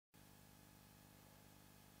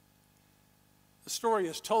story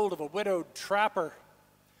is told of a widowed trapper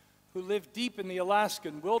who lived deep in the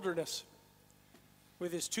Alaskan wilderness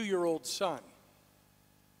with his 2-year-old son.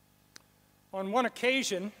 On one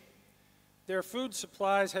occasion, their food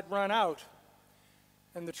supplies had run out,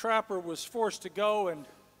 and the trapper was forced to go and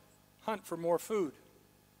hunt for more food.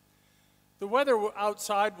 The weather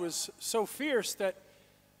outside was so fierce that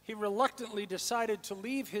he reluctantly decided to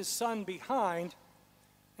leave his son behind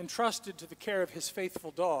and trusted to the care of his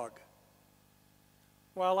faithful dog.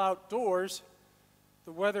 While outdoors,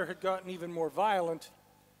 the weather had gotten even more violent,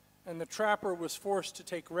 and the trapper was forced to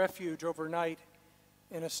take refuge overnight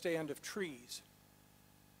in a stand of trees.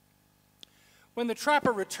 When the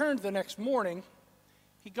trapper returned the next morning,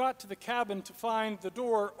 he got to the cabin to find the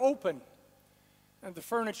door open and the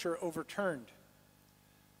furniture overturned.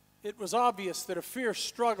 It was obvious that a fierce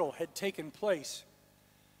struggle had taken place,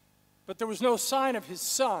 but there was no sign of his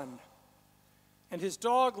son, and his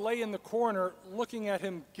dog lay in the corner looking at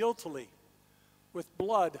him guiltily, with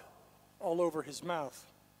blood all over his mouth.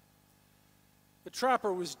 The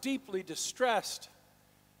trapper was deeply distressed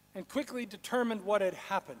and quickly determined what had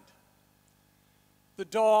happened. The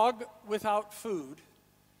dog, without food,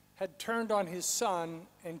 had turned on his son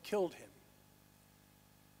and killed him.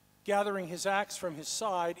 Gathering his axe from his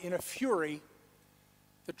side, in a fury,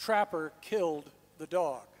 the trapper killed the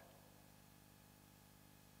dog.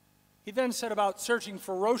 He then set about searching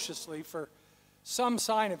ferociously for some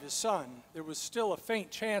sign of his son. There was still a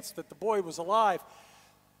faint chance that the boy was alive.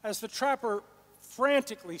 As the trapper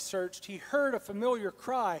frantically searched, he heard a familiar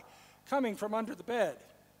cry coming from under the bed.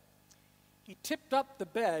 He tipped up the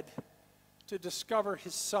bed to discover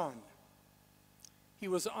his son. He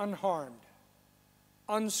was unharmed,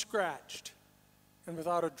 unscratched, and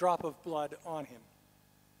without a drop of blood on him.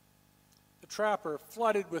 The trapper,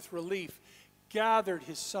 flooded with relief, gathered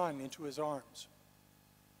his son into his arms.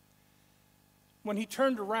 When he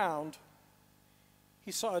turned around,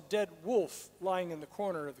 he saw a dead wolf lying in the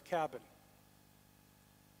corner of the cabin.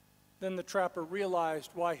 Then the trapper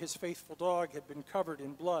realized why his faithful dog had been covered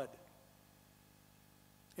in blood.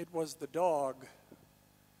 It was the dog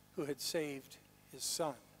who had saved his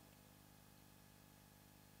son.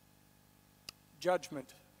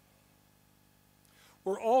 Judgment.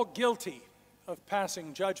 We're all guilty of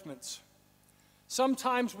passing judgments,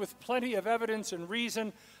 sometimes with plenty of evidence and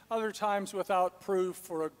reason, other times without proof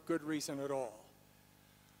for a good reason at all.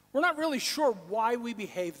 We're not really sure why we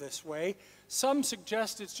behave this way. Some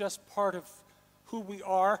suggest it's just part of who we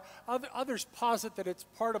are. Others posit that it's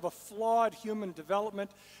part of a flawed human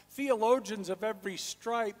development. Theologians of every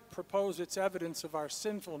stripe propose it's evidence of our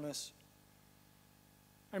sinfulness.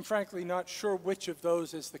 I'm frankly not sure which of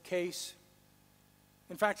those is the case.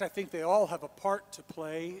 In fact, I think they all have a part to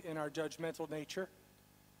play in our judgmental nature.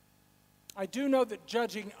 I do know that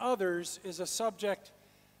judging others is a subject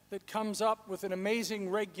that comes up with an amazing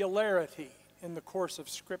regularity in the course of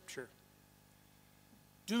Scripture.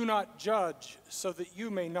 Do not judge so that you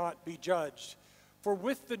may not be judged. For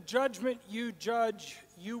with the judgment you judge,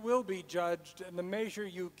 you will be judged, and the measure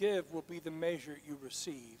you give will be the measure you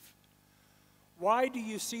receive. Why do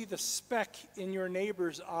you see the speck in your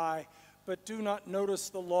neighbor's eye, but do not notice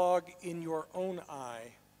the log in your own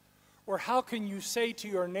eye? Or how can you say to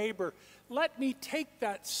your neighbor, let me take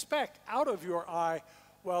that speck out of your eye,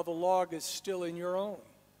 while the log is still in your own?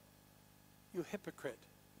 You hypocrite.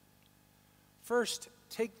 First,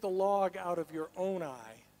 take the log out of your own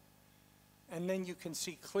eye, and then you can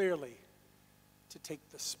see clearly to take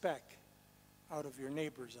the speck out of your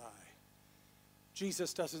neighbor's eye.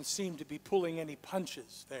 Jesus doesn't seem to be pulling any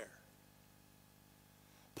punches there.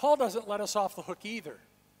 Paul doesn't let us off the hook either.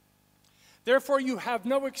 Therefore, you have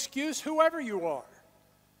no excuse, whoever you are,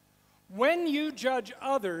 when you judge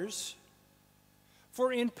others,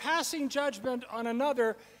 for in passing judgment on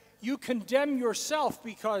another, you condemn yourself,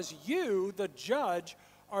 because you, the judge,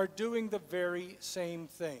 are doing the very same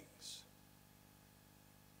things.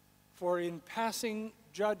 For in passing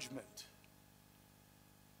judgment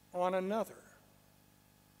on another,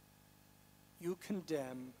 you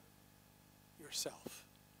condemn yourself.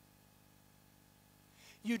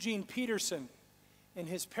 Eugene Peterson, in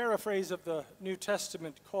his paraphrase of the New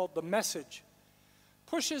Testament called The Message,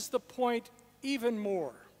 pushes the point even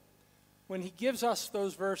more when he gives us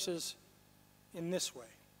those verses in this way.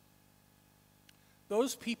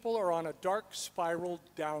 Those people are on a dark spiral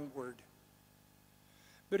downward.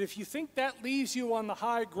 But if you think that leaves you on the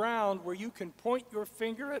high ground where you can point your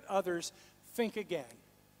finger at others, think again.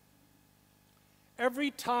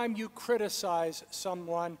 Every time you criticize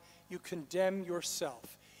someone, you condemn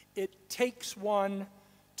yourself. It takes one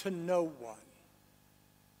to know one.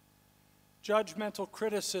 Judgmental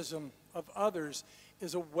criticism of others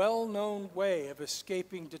is a well-known way of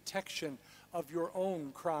escaping detection of your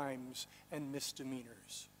own crimes and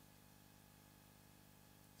misdemeanors.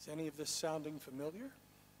 Is any of this sounding familiar?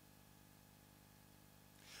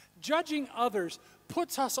 Judging others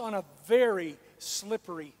puts us on a very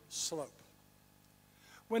slippery slope.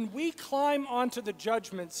 When we climb onto the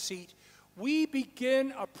judgment seat, we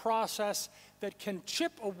begin a process that can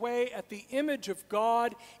chip away at the image of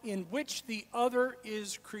God in which the other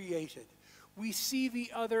is created. We see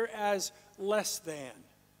the other as less than,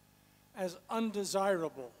 as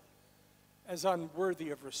undesirable, as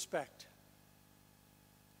unworthy of respect.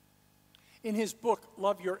 In his book,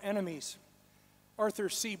 Love Your Enemies, Arthur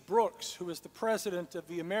C. Brooks, who is the president of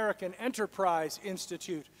the American Enterprise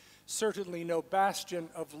Institute, certainly no bastion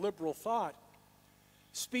of liberal thought,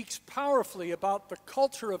 speaks powerfully about the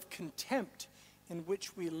culture of contempt in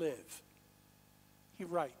which we live. He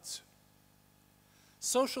writes,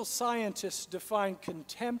 social scientists define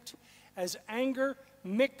contempt as anger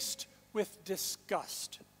mixed with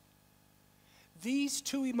disgust. These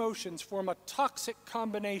two emotions form a toxic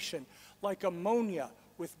combination like ammonia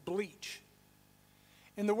with bleach.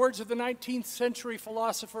 In the words of the 19th century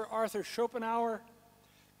philosopher Arthur Schopenhauer,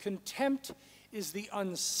 contempt is the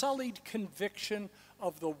unsullied conviction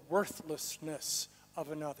of the worthlessness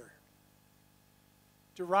of another.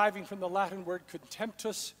 Deriving from the Latin word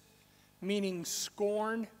contemptus, meaning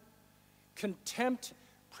scorn, contempt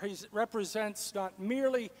represents not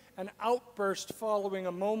merely an outburst following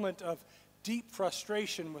a moment of deep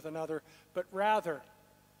frustration with another, but rather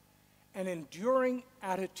an enduring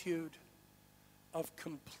attitude of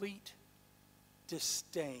complete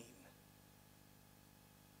disdain.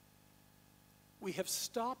 We have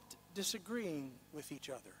stopped disagreeing with each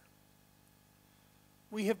other.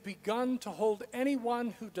 We have begun to hold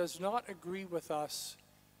anyone who does not agree with us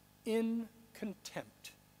in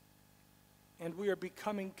contempt, and we are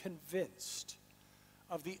becoming convinced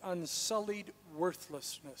of the unsullied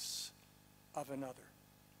worthlessness of another.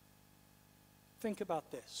 Think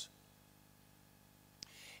about this.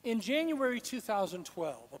 In January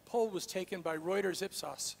 2012, a poll was taken by Reuters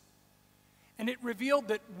Ipsos, and it revealed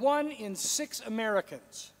that 1 in 6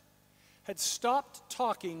 Americans had stopped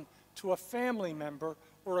talking to a family member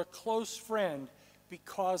or a close friend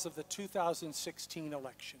because of the 2016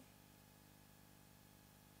 election.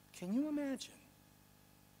 Can you imagine?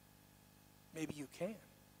 Maybe you can.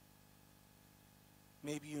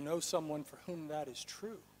 Maybe you know someone for whom that is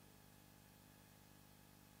true.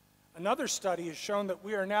 Another study has shown that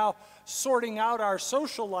we are now sorting out our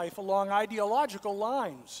social life along ideological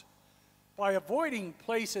lines by avoiding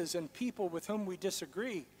places and people with whom we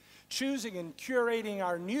disagree, choosing and curating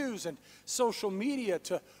our news and social media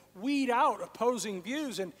to weed out opposing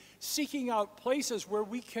views, and seeking out places where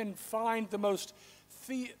we can find the most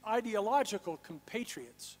ideological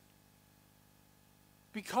compatriots.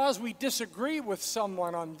 Because we disagree with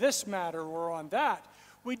someone on this matter or on that,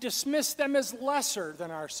 we dismiss them as lesser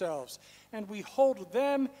than ourselves, and we hold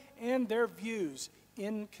them and their views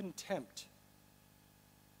in contempt.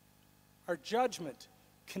 Our judgment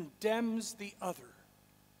condemns the other,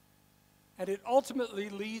 and it ultimately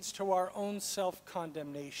leads to our own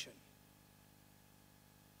self-condemnation.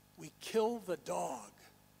 We kill the dog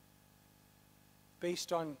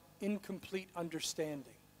based on incomplete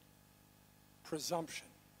understanding, presumption,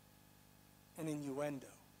 and innuendo.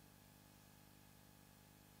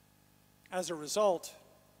 As a result,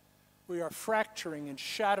 we are fracturing and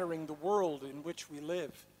shattering the world in which we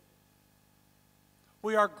live.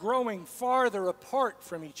 We are growing farther apart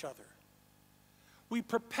from each other. We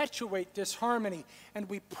perpetuate disharmony and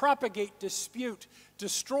we propagate dispute,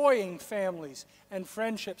 destroying families and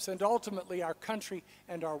friendships and ultimately our country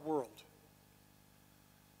and our world.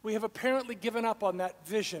 We have apparently given up on that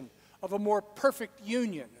vision of a more perfect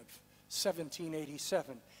union of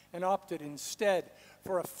 1787 and opted instead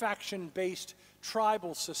for a faction-based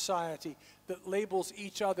tribal society that labels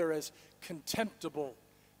each other as contemptible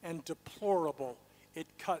and deplorable. It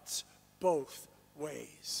cuts both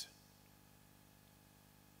ways.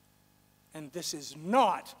 And this is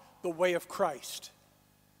not the way of Christ,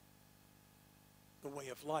 the way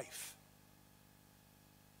of life.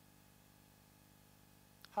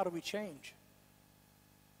 How do we change?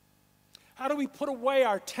 How do we put away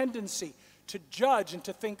our tendency to judge and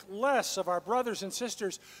to think less of our brothers and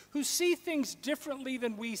sisters who see things differently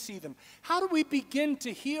than we see them? How do we begin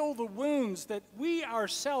to heal the wounds that we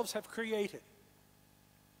ourselves have created?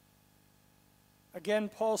 Again,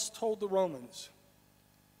 Paul told the Romans,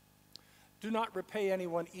 do not repay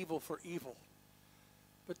anyone evil for evil,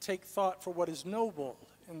 but take thought for what is noble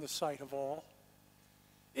in the sight of all.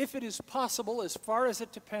 If it is possible, as far as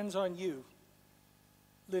it depends on you,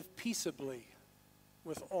 live peaceably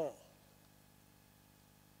with all.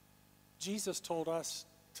 Jesus told us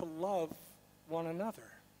to love one another.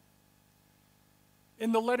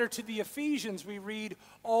 In the letter to the Ephesians, we read,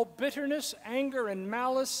 all bitterness, anger, and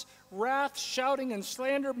malice, wrath, shouting, and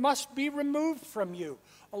slander must be removed from you,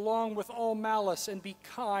 along with all malice, and be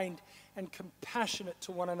kind and compassionate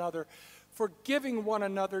to one another, forgiving one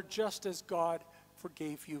another just as God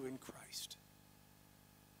forgave you in Christ.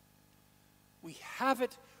 We have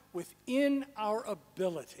it within our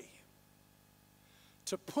ability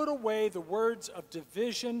to put away the words of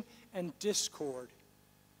division and discord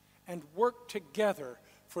and work together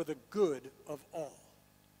for the good of all.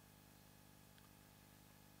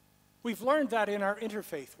 We've learned that in our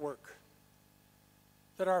interfaith work,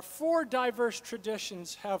 that our four diverse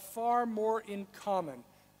traditions have far more in common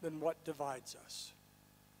than what divides us.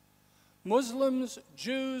 Muslims,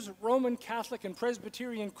 Jews, Roman Catholic, and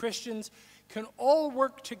Presbyterian Christians can all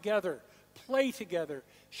work together, play together,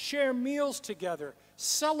 share meals together,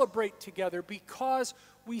 celebrate together, because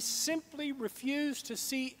we simply refuse to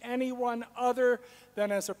see anyone other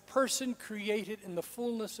than as a person created in the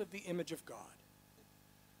fullness of the image of God.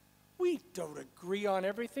 We don't agree on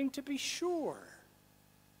everything, to be sure,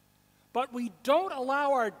 but we don't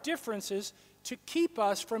allow our differences to keep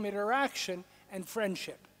us from interaction and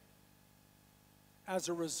friendship. As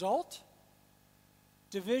a result,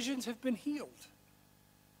 divisions have been healed.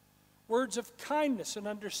 Words of kindness and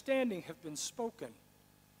understanding have been spoken,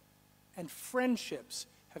 and friendships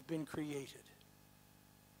have been created.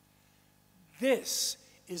 This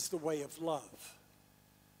is the way of love,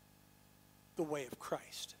 the way of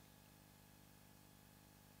Christ.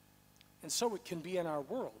 And so it can be in our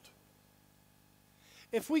world.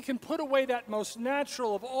 If we can put away that most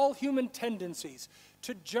natural of all human tendencies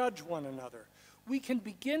to judge one another, we can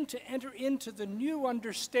begin to enter into the new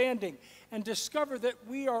understanding and discover that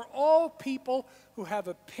we are all people who have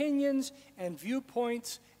opinions and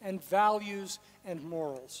viewpoints and values and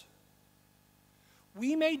morals.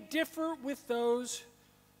 We may differ with those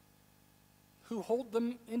who hold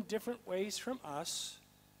them in different ways from us.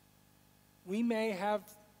 We may have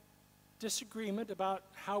disagreement about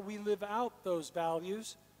how we live out those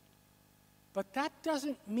values, but that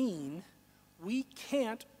doesn't mean we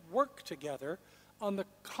can't work together on the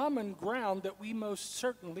common ground that we most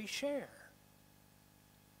certainly share.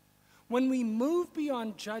 When we move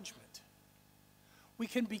beyond judgment, we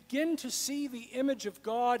can begin to see the image of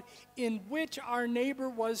God in which our neighbor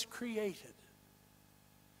was created.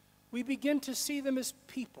 We begin to see them as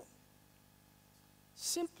people,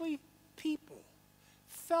 simply people,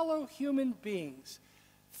 fellow human beings,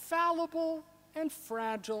 fallible and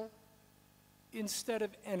fragile instead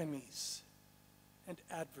of enemies and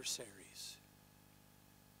adversaries.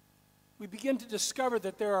 We begin to discover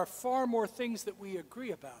that there are far more things that we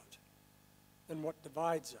agree about than what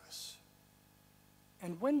divides us.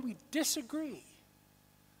 And when we disagree,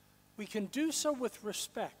 we can do so with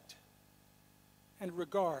respect and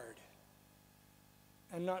regard,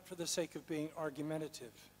 and not for the sake of being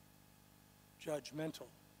argumentative, judgmental,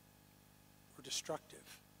 or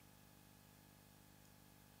destructive.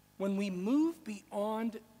 When we move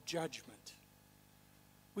beyond judgment,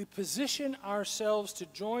 we position ourselves to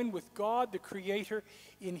join with God, the Creator,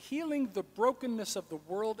 in healing the brokenness of the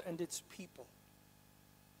world and its people.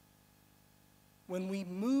 When we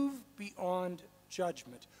move beyond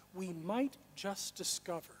judgment, we might just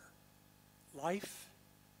discover life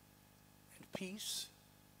and peace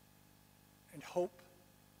and hope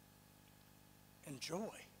and joy.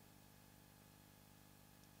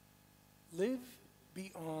 Live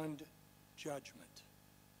beyond judgment,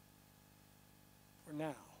 for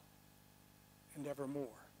now and evermore.